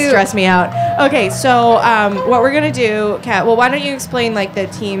we're going to gonna really do- stress me out. Okay, so what we're going to do, Kat, well, why don't you explain, like, the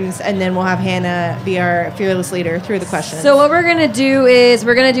teams, and then we'll have Hannah be our fearless leader through the questions. So what we're going to do is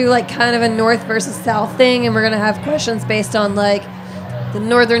we're going to do like kind of a north versus south thing, and we're going to have questions based on like the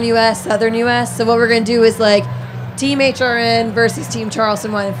northern U.S., southern U.S. So what we're going to do is like Team HRN versus Team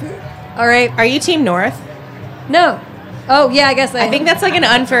Charleston Wine and Food. All right? Are you Team North? No. Oh, yeah, I guess I think that's, like, an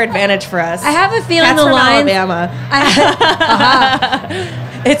unfair advantage for us. I have a feeling Kat's the from lines... Alabama.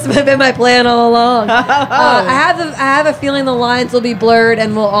 It's been my plan all along. I have a feeling the lines will be blurred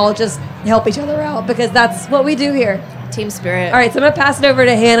and we'll all just help each other out because that's what we do here. Team spirit. All right, so I'm going to pass it over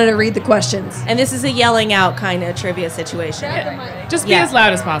to Hannah to read the questions. And this is a yelling out kind of trivia situation. Just be Yeah. as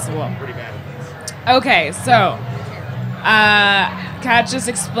loud as possible. Okay, so Kat just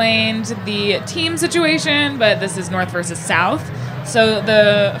explained the team situation, but this is North versus South. So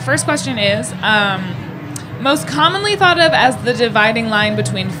the first question is, most commonly thought of as the dividing line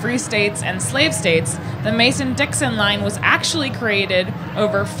between free states and slave states, the Mason-Dixon line was actually created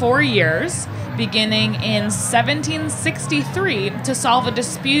over 4 years, beginning in 1763, to solve a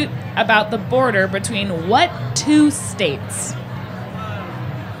dispute about the border between what two states?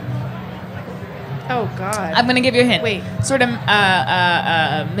 Oh, God. I'm going to give you a hint. Wait. Sort of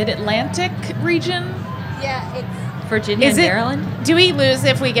mid-Atlantic region? Yeah, it's... Virginia Is and it- Maryland? Do we lose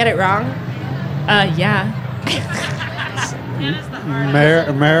if we get it wrong? Yeah.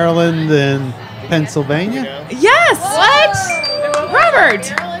 Maryland and Pennsylvania. Yes! What? Robert!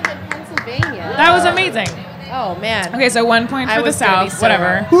 Maryland and Pennsylvania. That was amazing. Oh, man. Okay, so 1 point I for the was gonna be South. so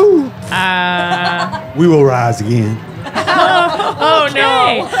Whatever. Woo! Uh, We will rise again. oh,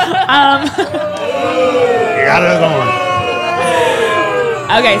 no. You got it on.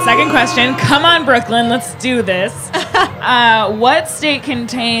 Okay, second question. Come on, Brooklyn. Let's do this. What state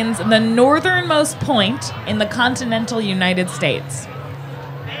contains the northernmost point in the continental United States?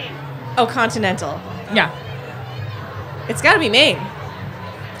 Oh, continental. Yeah. It's got to be Maine. Is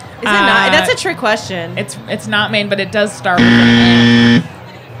it not? That's a trick question. It's not Maine, but it does start with an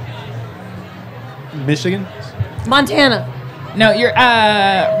Michigan. Montana. M. No, you're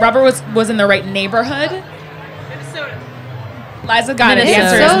Robert was in the right neighborhood. Liza got it. The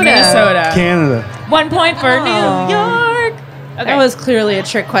answer is Minnesota. Canada. 1 point for New York. Okay. That was clearly a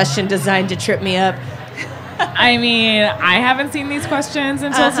trick question designed to trip me up. I mean, I haven't seen these questions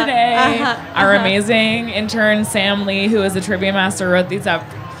until today. Our amazing intern, Sam Lee, who is a trivia master, wrote these up.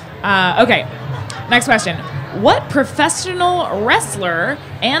 Okay, next question. What professional wrestler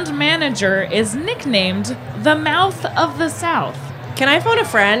and manager is nicknamed the Mouth of the South? Can I phone a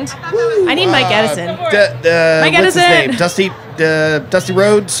friend? I need Mike Edison. Mike What's his Edison. name? Dusty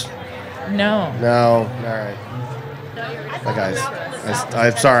Rhodes? No. No. All right. Guys,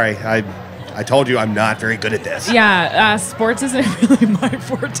 I'm sorry. I told you I'm not very good at this. Yeah, sports isn't really my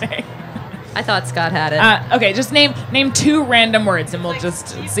forte. I thought Scott had it. Okay, just name 2 random words, and we'll just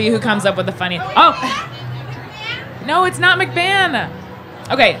see who comes up with the funny. Oh, No, it's not McMahon.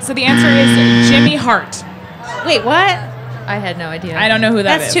 Okay, so the answer is Jimmy Hart. Wait, what? I had no idea. I don't know who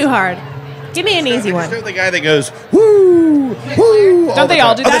that is. That's too hard. Give me an easy one. There's the guy that goes, woo, woo. Don't they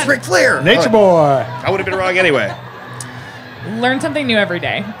all do Oh, that's that? Ric Flair. Nature Oh, Boy. I would have been wrong anyway. Learn something new every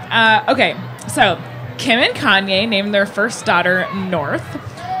day. Okay, so Kim and Kanye named their first daughter North.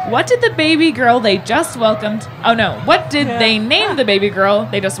 What did the baby girl they just welcomed? Oh no, what did they name the baby girl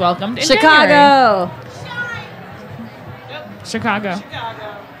they just welcomed in January? Chicago. Chicago.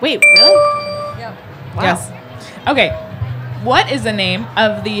 Wait, really? Yes. Okay. What is the name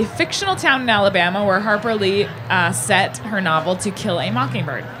of the fictional town in Alabama where Harper Lee set her novel To Kill a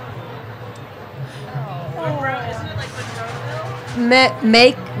Mockingbird?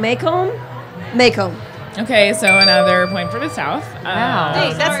 Macomb? Macomb. Okay, so another point for the South. Wow.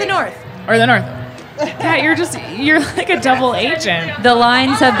 Hey, that's the North. Or the North. Yeah, you're like a double agent. The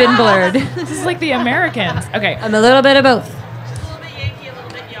lines have been blurred. This is like the Americans. Okay. I'm a little bit of both.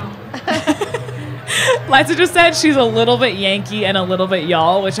 Liza just said she's a little bit Yankee and a little bit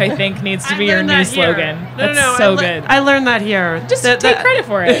y'all, which I think needs to be your new slogan. That's so good. I learned that here. Just take credit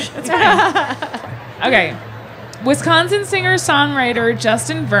for it. It's fine. Okay. Wisconsin singer-songwriter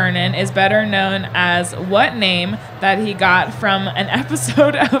Justin Vernon is better known as what name that he got from an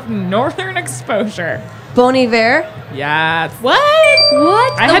episode of Northern Exposure? Bon Iver. Yes. What?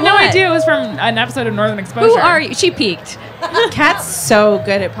 What? I had no What? idea it was from an episode of Northern Exposure. Who are you? She peeked. Kat's so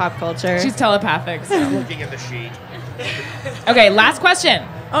good at pop culture. She's telepathic. So. Looking at the sheet. Okay, last question.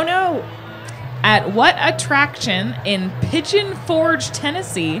 Oh no. At what attraction in Pigeon Forge,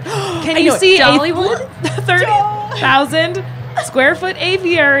 Tennessee, can I you know it. see Dollywood? a 30,000 square foot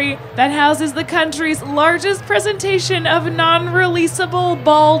aviary that houses the country's largest presentation of non-releasable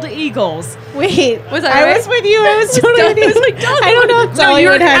bald eagles? Wait, Was I I right? was with you. I was totally with you. I don't know if No,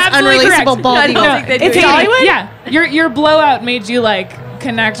 you're Dollywood has absolutely unreleasable correct. bald I don't eagles. think they do. It's Katie, Dollywood? Yeah, your blowout made you like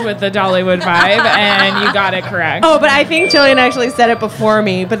connect with the Dollywood vibe, and you got it correct. Oh, but I think Jillian actually said it before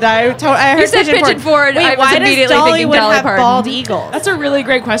me. But I heard You said Pigeon Forge. Wait, I was why does immediately thinking Dollywood Dolly have Parton. bald eagles? That's a really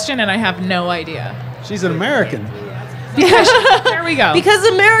great question, and I have no idea. She's an American. There we go. Because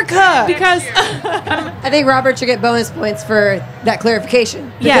America. Because I think Robert should get bonus points for that clarification.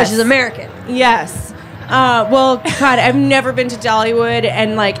 Because Yes. she's American. Yes. Well, God, I've never been to Dollywood,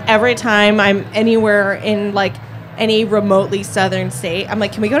 and like every time I'm anywhere in like any remotely southern state, I'm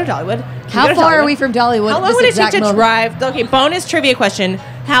like, can we go to Dollywood? Can we go How to far are Dollywood? we from Dollywood? How at long this would it take exact to moment? drive? Okay, bonus trivia question.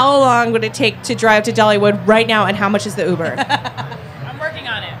 How long would it take to drive to Dollywood right now, and how much is the Uber? I'm working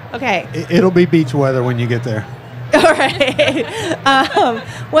on it. Okay. It'll be beach weather when you get there. All right.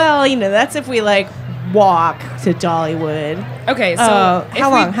 Well, you know, that's if we like walk to Dollywood. Okay, so Oh,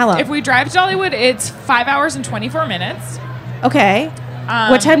 how long? How long? If we drive to Dollywood, it's 5 hours and 24 minutes. Okay.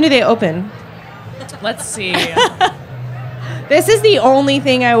 What time do they open? Let's see. This is the only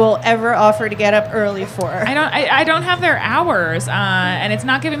thing I will ever offer to get up early for. I don't have their hours, and it's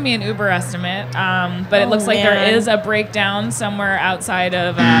not giving me an Uber estimate. But it looks like there man. is a breakdown somewhere outside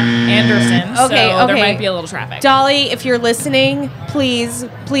of Anderson, Okay, so there okay. might be a little traffic. Dolly, if you're listening, please,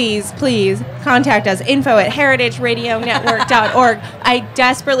 please, please contact us. info@heritageradionetwork.org. I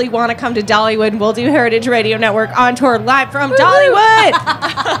desperately want to come to Dollywood. We'll do Heritage Radio Network on tour live from Dollywood.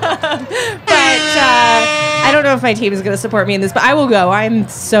 But I don't know if my team is going to support me in this, but I will go. I'm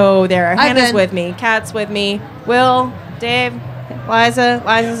so there. Hannah's been. with me. Kat's with me. Will, Dave,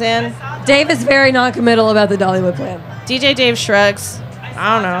 Liza's in. Dave is very non-committal about the Dollywood plan. DJ Dave shrugs.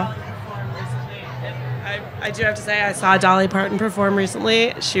 I don't know. I do have to say, I saw Dolly Parton perform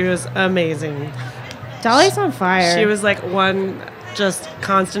recently. She was amazing. Dolly's on fire. She was like one just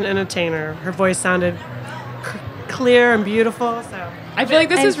constant entertainer. Her voice sounded clear and beautiful. So I feel like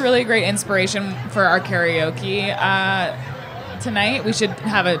this is really great inspiration for our karaoke tonight. We should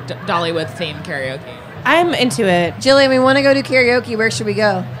have a Dollywood themed karaoke. I'm into it. Jillian, we want to go do karaoke. Where should we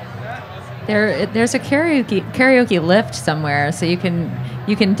go? There's a karaoke lift somewhere, so you can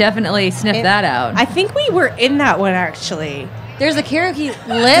definitely sniff that out. I think we were in that one actually. There's a karaoke Does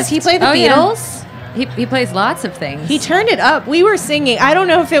list. he play the Oh, yeah. Beatles? He plays lots of things. He turned it up. We were singing. I don't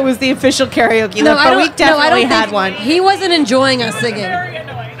know if it was the official karaoke lift, but we definitely had one. He wasn't enjoying us singing.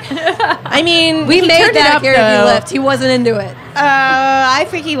 I mean, We he made turned it that up, karaoke though. lift. He wasn't into it. I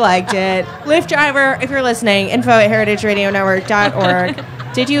think he liked it. Lyft driver, if you're listening, info@heritageradionetwork.org.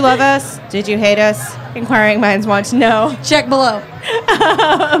 Did you love us? Did you hate us? Inquiring minds want to know. Check below.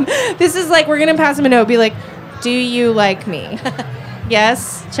 This is like, we're going to pass him a note, be like, do you like me?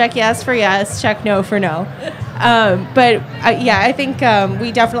 Yes. Check yes for yes. Check no for no. But yeah, I think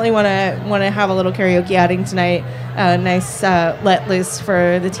we definitely want to have a little karaoke outing tonight. Nice let loose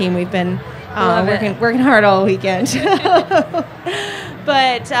for the team. We've been Love it. Working hard all weekend.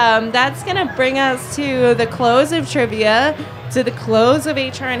 But that's going to bring us to the close of trivia, to the close of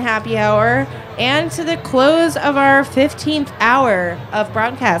HR and Happy Hour, and to the close of our 15th hour of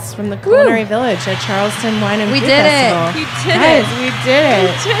broadcasts from the Culinary Village at Charleston Wine and Food Festival. We did Guys, it. we did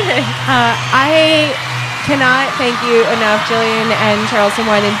it. I cannot thank you enough, Jillian and Charleston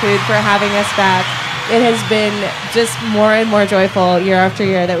Wine and Food, for having us back. It has been just more and more joyful year after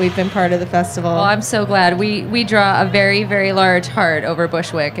year that we've been part of the festival. Well, I'm so glad. We draw a very, very large heart over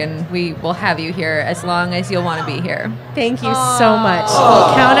Bushwick, and we will have you here as long as you'll want to be here. Thank you so much.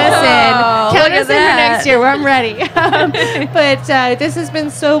 Well, count us in. Count us in for next year. I'm ready. But this has been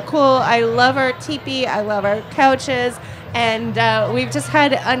so cool. I love our teepee. I love our couches. And we've just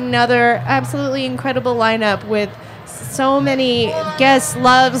had another absolutely incredible lineup with so many guests,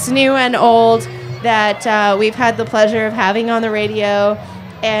 loves, new and old, that we've had the pleasure of having on the radio.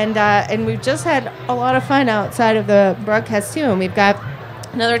 And we've just had a lot of fun outside of the broadcast, too. And we've got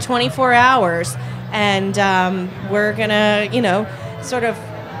another 24 hours. And we're going to, sort of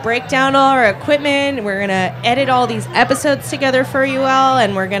break down all our equipment. We're going to edit all these episodes together for you all,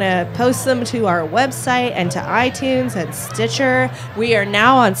 and we're going to post them to our website and to iTunes and Stitcher. We are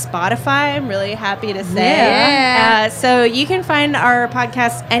now on Spotify, I'm really happy to say. Yeah. So you can find our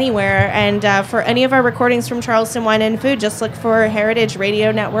podcast anywhere, and for any of our recordings from Charleston Wine and Food, just look for Heritage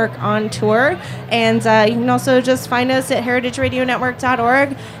Radio Network on tour, and you can also just find us at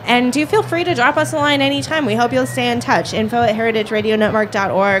heritageradionetwork.org, and do feel free to drop us a line anytime. We hope you'll stay in touch.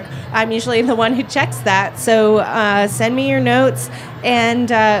 info@heritageradionetwork.org. I'm usually the one who checks that, so send me your notes.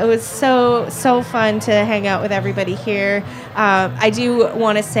 And it was so fun to hang out with everybody here. I do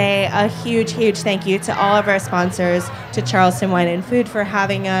want to say a huge thank you to all of our sponsors, to Charleston Wine and Food for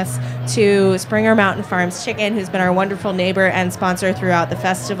having us, to Springer Mountain Farms Chicken, who's been our wonderful neighbor and sponsor throughout the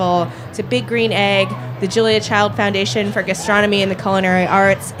festival, to Big Green Egg, the Julia Child Foundation for Gastronomy and the Culinary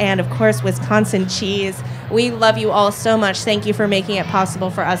Arts, and of course Wisconsin Cheese. We love you all so much. Thank you for making it possible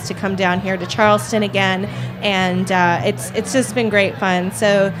for us to come down here to Charleston again, and it's just been great fun.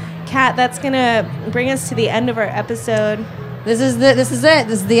 So, Kat, that's gonna bring us to the end of our episode. This is it. This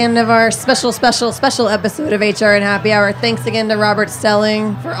is the end of our special episode of HR and Happy Hour. Thanks again to Robert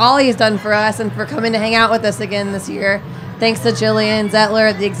Stelling for all he's done for us and for coming to hang out with us again this year. Thanks to Jillian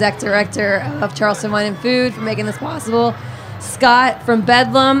Zettler, the exec director of Charleston Wine and Food, for making this possible. Scott from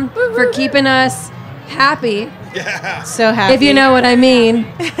Bedlam for keeping us happy. Yeah. So happy. If you know what I mean.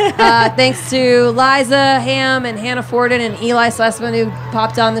 Thanks to Liza Ham and Hannah Forden and Eli Sussman, who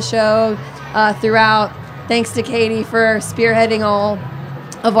popped on the show throughout. Thanks to Katie for spearheading all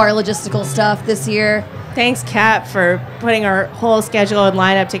of our logistical stuff this year. Thanks, Kat, for putting our whole schedule and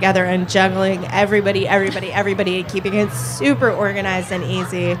lineup together and juggling everybody, and keeping it super organized and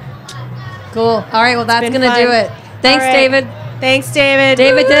easy. Cool. All right, well, that's going to do it. Thanks, right. David. Thanks, David.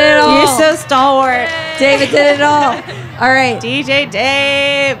 David did it all. You're so stalwart. David did it all. All right. DJ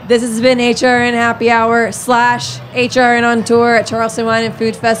Dave. This has been HRN Happy Hour / HRN on tour at Charleston Wine and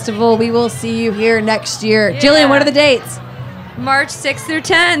Food Festival. We will see you here next year. Yeah. Jillian, what are the dates? March 6th through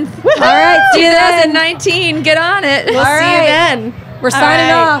 10th. All right, see you then. 2019. Get on it. We'll All see right. you then. We're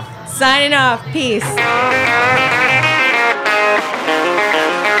signing off. Signing off. Peace.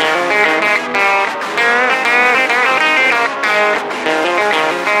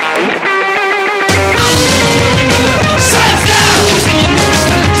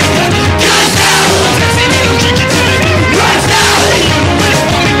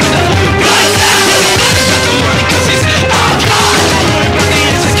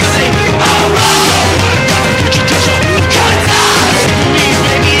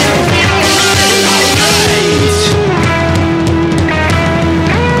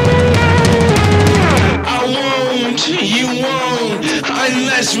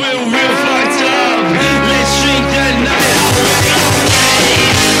 Unless we're real fucked up, let's drink that night.